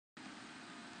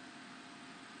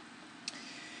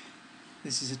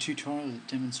This is a tutorial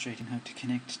demonstrating how to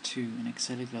connect to an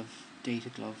Acceleglove data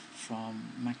glove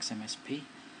from MaxMSP.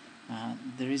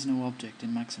 There is no object in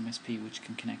MaxMSP which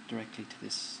can connect directly to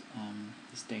this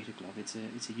data glove. It's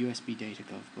a USB data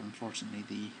glove, but unfortunately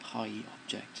the HI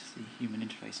object, the human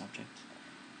interface object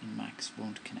in Max,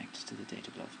 won't connect to the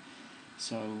data glove.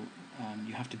 So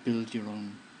you have to build your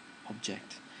own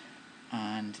object,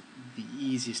 and the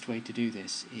easiest way to do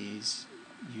this is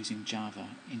using Java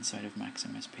inside of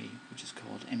MaxMSP, which is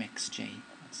called MXJ.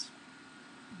 That's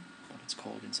what it's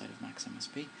called inside of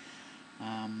MaxMSP.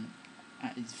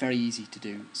 It's very easy to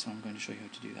do, so I'm going to show you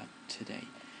how to do that today.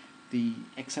 The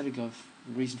Acceleglove,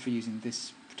 the reason for using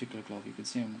this particular glove, you can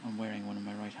see I'm wearing one in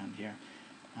my right hand here,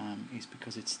 is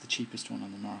because it's the cheapest one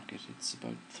on the market. It's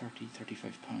about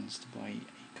 £30–35 to buy.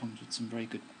 It comes with some very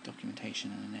good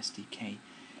documentation and an SDK,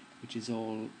 which is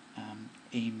all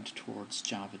aimed towards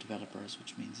Java developers,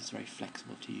 which means it's very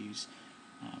flexible to use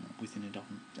within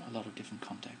a lot of different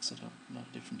contexts, a lot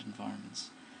of different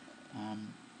environments.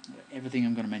 Everything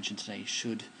I'm going to mention today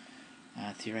should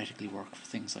theoretically work for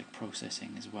things like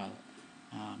processing as well,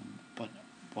 but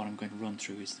what I'm going to run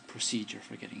through is the procedure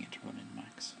for getting it to run in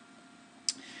Max.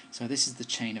 So this is the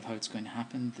chain of how it's going to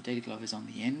happen. The data glove is on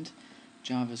the end.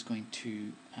 Java is going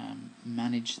to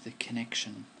manage the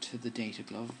connection to the data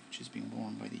glove, which is being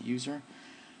worn by the user,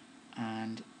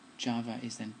 and Java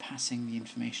is then passing the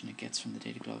information it gets from the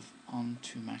data glove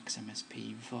onto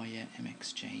MaxMSP via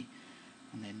MXJ,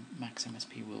 and then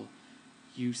MaxMSP will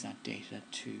use that data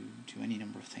to do any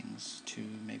number of things, to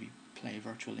maybe play a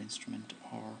virtual instrument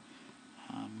or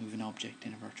move an object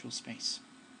in a virtual space.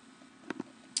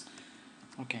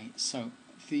 Okay, so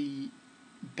the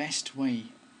best way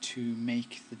to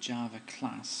make the Java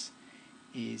class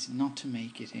is not to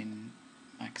make it in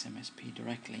MaxMSP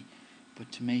directly,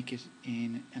 but to make it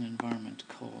in an environment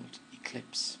called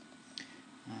Eclipse.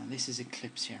 This is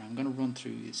Eclipse here. I'm going to run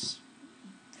through this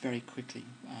very quickly,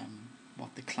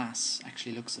 what the class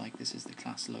actually looks like. This is the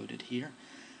class loaded here.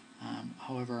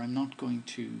 However, I'm not going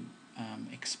to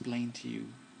explain to you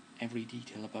every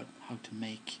detail about how to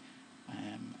make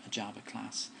a Java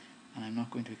class, and I'm not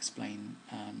going to explain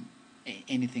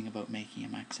anything about making a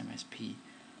MaxMSP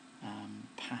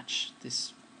patch.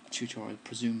 This tutorial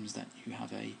presumes that you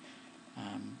have a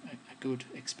good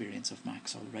experience of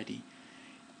Max already.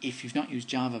 If you've not used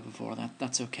Java before,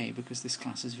 that's okay, because this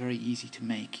class is very easy to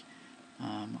make.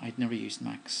 I'd never used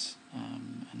Max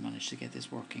and managed to get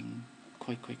this working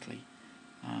quite quickly.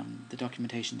 The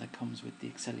documentation that comes with the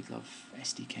Acceleglove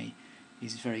SDK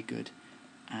is very good,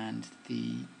 and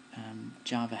the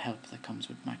Java help that comes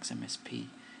with MaxMSP,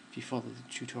 if you follow the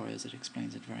tutorials, it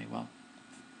explains it very well.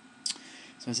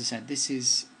 So as I said, this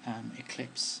is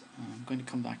Eclipse. I'm going to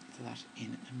come back to that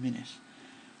in a minute,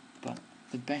 but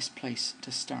the best place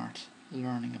to start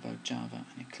learning about Java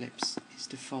and Eclipse is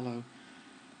to follow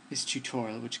this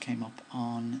tutorial, which came up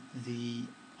on the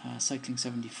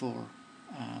Cycling74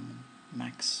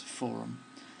 Max forum,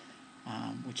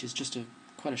 which is just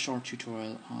quite a short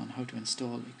tutorial on how to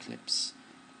install Eclipse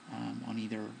on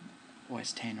either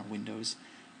OS X or Windows,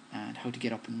 and how to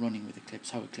get up and running with Eclipse,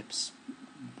 how Eclipse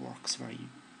works very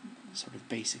sort of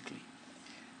basically.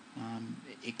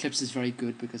 Eclipse is very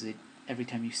good because every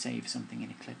time you save something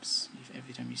in Eclipse,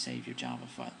 every time you save your Java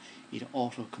file, it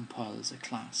auto-compiles a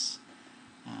class.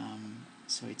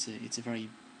 So it's a very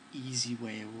easy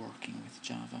way of working with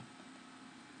Java.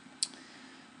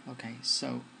 Okay,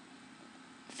 so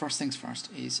first things first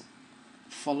is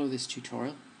follow this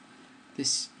tutorial.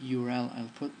 This URL,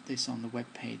 I'll put this on the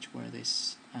web page where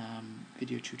this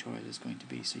video tutorial is going to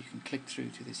be, so you can click through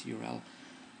to this URL,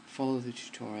 follow the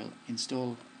tutorial,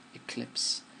 install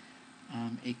Eclipse.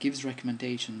 It gives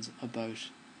recommendations about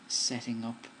setting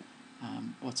up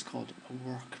what's called a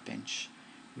workbench,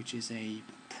 which is a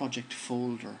project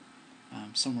folder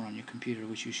somewhere on your computer,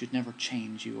 which you should never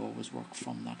change. You always work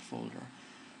from that folder.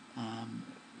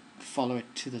 Follow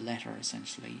it to the letter,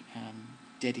 essentially.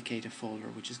 Dedicate a folder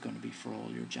which is going to be for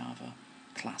all your Java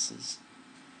classes.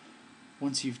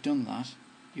 Once you've done that,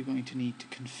 you're going to need to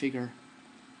configure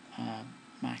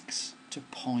Max to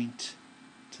point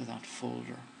to that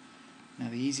folder. Now,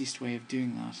 the easiest way of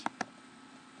doing that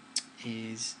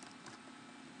is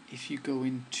if you go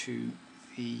into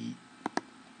the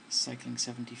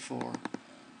Cycling74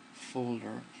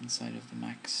 folder inside of the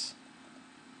Max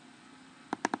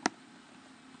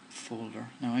folder.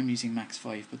 Now I'm using Max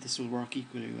 5, but this will work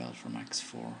equally well for Max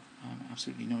 4,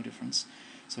 absolutely no difference.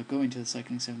 So go into the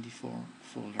Cycling74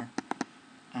 folder,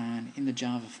 and in the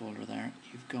Java folder there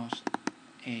you've got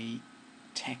a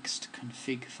text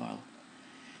config file.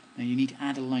 Now you need to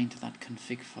add a line to that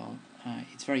config file.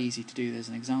 It's very easy to do. There's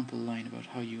an example line about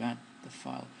how you add the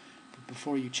file. But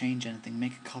before you change anything,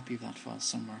 make a copy of that file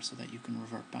somewhere so that you can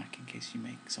revert back in case you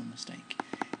make some mistake.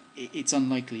 It's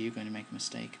unlikely you're going to make a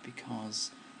mistake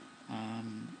because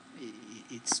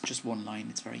it's just one line.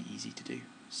 It's very easy to do.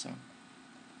 So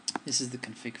this is the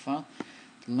config file.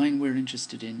 The line we're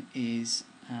interested in is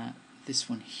this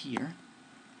one here.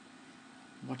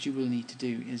 What you will need to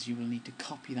do is you will need to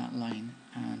copy that line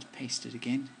and paste it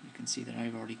again. You can see that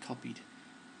I've already copied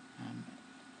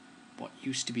what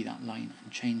used to be that line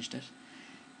and changed it.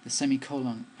 The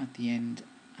semicolon at the end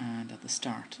and at the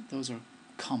start, those are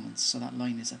comments, so that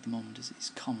line is at the moment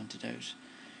is commented out.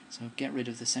 So get rid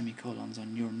of the semicolons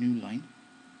on your new line.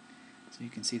 So you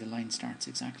can see the line starts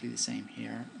exactly the same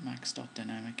here,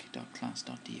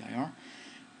 max.dynamic.class.dir,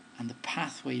 and the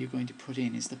pathway you're going to put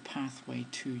in is the pathway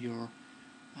to your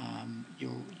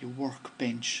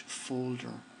workbench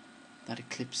folder that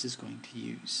Eclipse is going to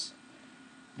use.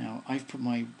 Now I've put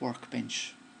my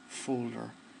workbench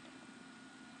folder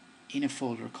in a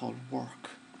folder called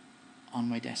work on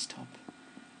my desktop,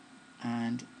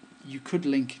 and you could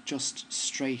link just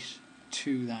straight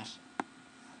to that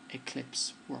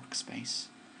Eclipse workspace,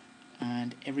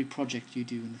 and every project you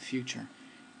do in the future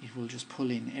it will just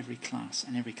pull in every class,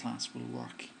 and every class will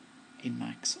work in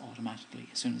Max automatically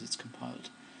as soon as it's compiled.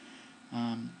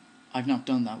 I've not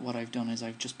done that. What I've done is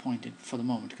I've just pointed, for the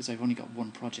moment, because I've only got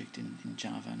one project in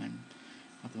Java, and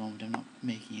at the moment I'm not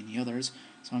making any others,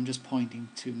 so I'm just pointing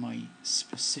to my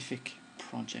specific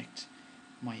project,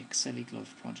 my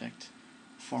Acceleglove project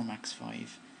for Max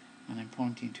 5, and I'm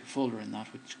pointing to a folder in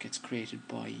that which gets created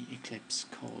by Eclipse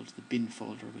called the bin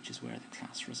folder, which is where the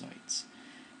class resides.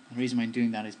 And the reason I'm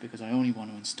doing that is because I only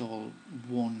want to install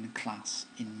one class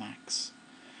in Max.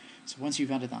 So once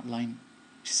you've added that line,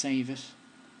 save it,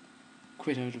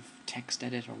 quit out of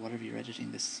TextEdit or whatever you're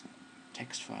editing this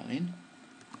text file in,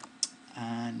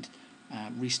 and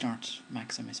restart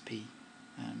Max MSP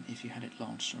if you had it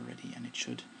launched already, and it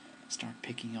should start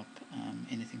picking up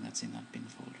anything that's in that bin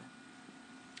folder.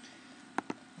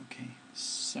 Okay,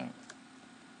 so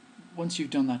once you've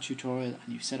done that tutorial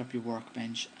and you've set up your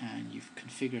workbench and you've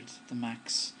configured the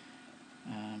Max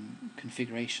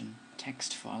configuration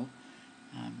text file,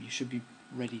 you should be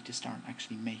ready to start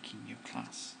actually making your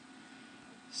class.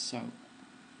 So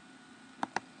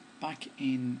back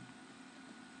in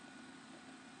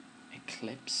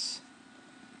Eclipse,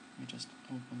 let me just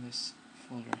open this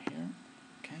folder here.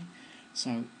 Okay,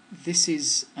 so this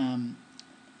is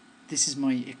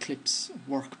my Eclipse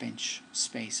workbench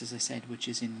space, as I said, which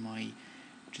is in my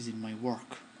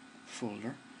work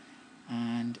folder,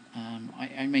 and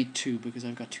I made two because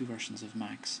I've got two versions of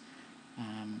Max.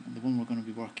 The one we're going to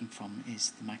be working from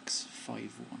is the Max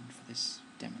 5 one for this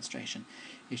demonstration.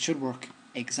 It should work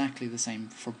exactly the same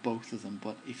for both of them,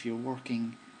 but if you're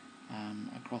working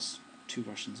across two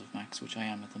versions of Max, which I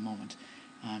am at the moment,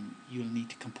 you'll need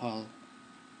to compile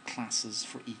classes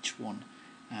for each one.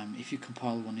 If you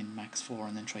compile one in Max 4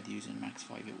 and then try to use it in Max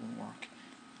 5, it won't work,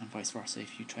 and vice versa.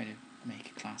 If you try to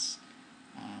make a class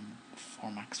for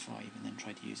Max 5 and then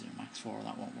try to use it in Max 4,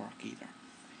 that won't work either.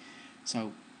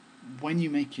 So when you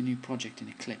make your new project in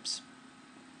Eclipse,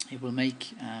 it will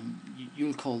make,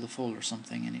 you'll call the folder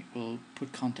something, and it will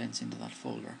put contents into that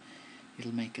folder.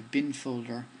 It'll make a bin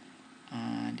folder,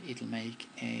 and it'll make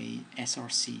a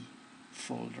src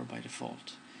folder by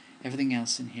default. Everything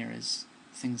else in here is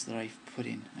things that I've put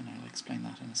in, and I'll explain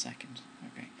that in a second.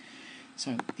 Okay,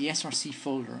 so the src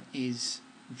folder is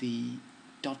the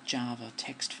 .java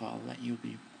text file that you'll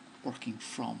be working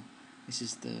from. This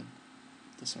is the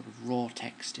sort of raw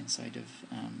text inside of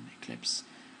Eclipse.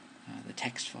 The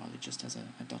text file, it just has a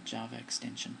 .java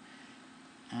extension,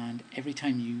 and every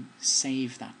time you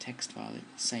save that text file, it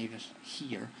will save it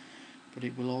here, but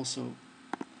it will also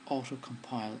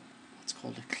auto-compile what's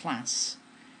called a class,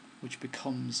 which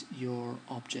becomes your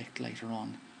object later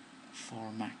on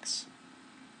for Max.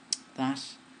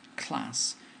 That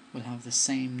class will have the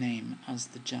same name as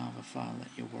the Java file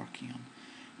that you're working on.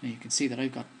 Now you can see that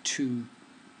I've got two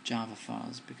Java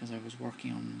files because I was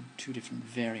working on two different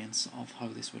variants of how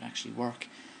this would actually work.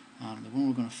 The one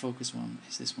we're going to focus on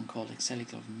is this one called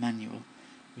Acceleglove Manual,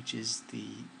 which is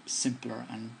the simpler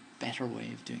and better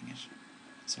way of doing it.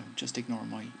 So just ignore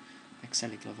my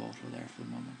Acceleglove Auto there for the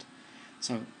moment.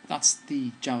 So that's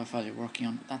the Java file you're working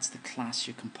on, that's the class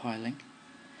you're compiling.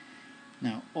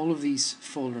 Now all of these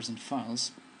folders and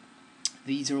files,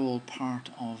 these are all part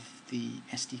of the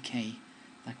SDK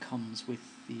that comes with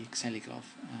the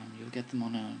Acceleglove. You'll get them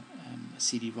on a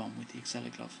CD-ROM with the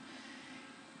Acceleglove.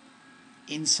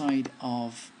 Inside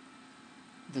of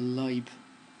the lib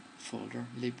folder,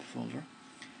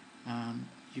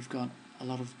 you've got a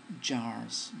lot of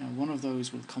jars. Now one of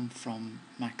those will come from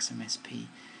MaxMSP.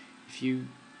 If you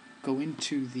go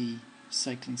into the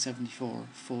Cycling74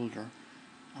 folder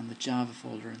and the Java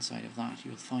folder inside of that,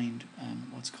 you'll find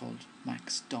what's called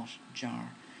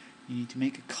max.jar. You need to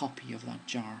make a copy of that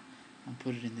jar and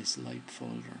put it in this lib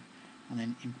folder and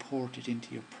then import it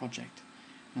into your project.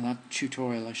 Now that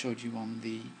tutorial I showed you on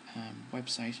the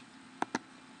website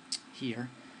here,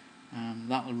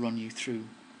 that will run you through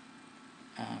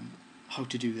how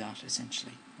to do that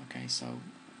essentially. Okay, so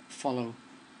follow,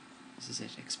 this is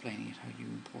it, explaining it, how you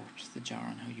import the jar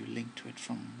and how you link to it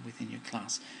from within your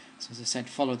class. So as I said,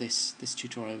 follow this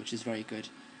tutorial, which is very good,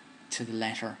 to the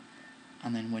letter,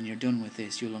 and then when you're done with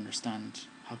this you'll understand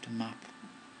how to map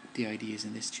the ideas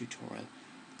in this tutorial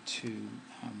to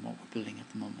what we're building at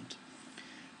the moment.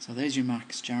 So there's your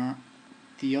max jar.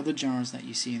 The other jars that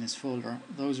you see in this folder,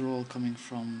 those are all coming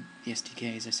from the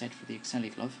SDK, as I said, for the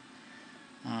Acceleglove.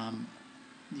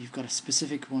 You've got a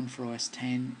specific one for OS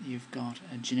X, you've got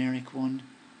a generic one,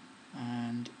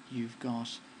 and you've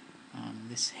got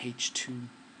this H2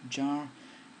 jar,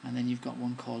 and then you've got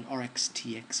one called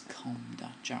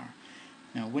rxtxcom.jar.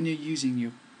 Now when you're using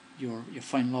your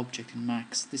final object in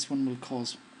Max, this one will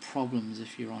cause problems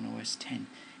if you're on OS X.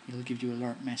 It'll give you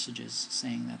alert messages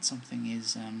saying that something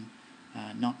is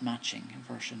not matching,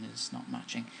 a version is not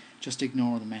matching. Just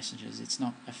ignore the messages, it's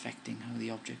not affecting how the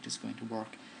object is going to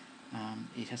work.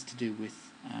 It has to do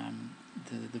with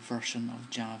the version of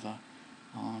Java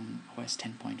on OS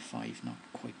 10.5 not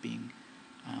quite being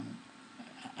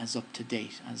as up to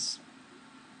date as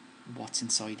what's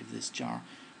inside of this jar,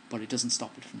 but it doesn't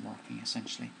stop it from working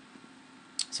essentially.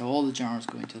 So all the jars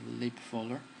go into the lib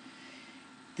folder.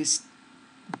 This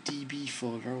DB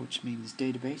folder, which means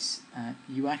database,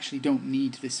 you actually don't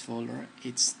need this folder.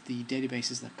 It's the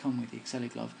databases that come with the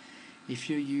Acceleglove. If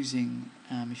you're using,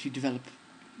 if you develop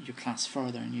your class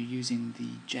further and you're using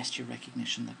the gesture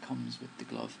recognition that comes with the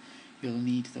glove, you'll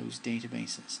need those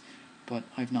databases. But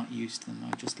I've not used them.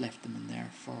 I've just left them in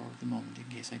there for the moment in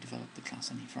case I develop the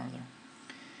class any further.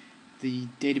 The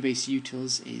database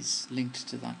utils is linked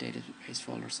to that database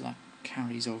folder, so that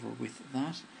carries over with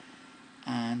that.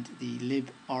 And the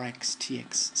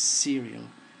librxtx serial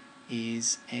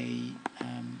is a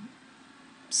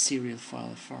serial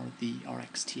file for the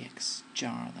rxtx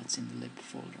jar that's in the lib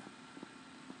folder.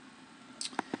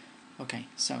 Okay,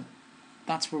 so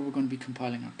that's where we're going to be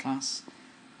compiling our class.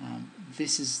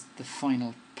 This is the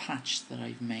final patch that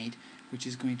I've made, which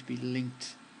is going to be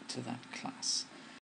linked to that class.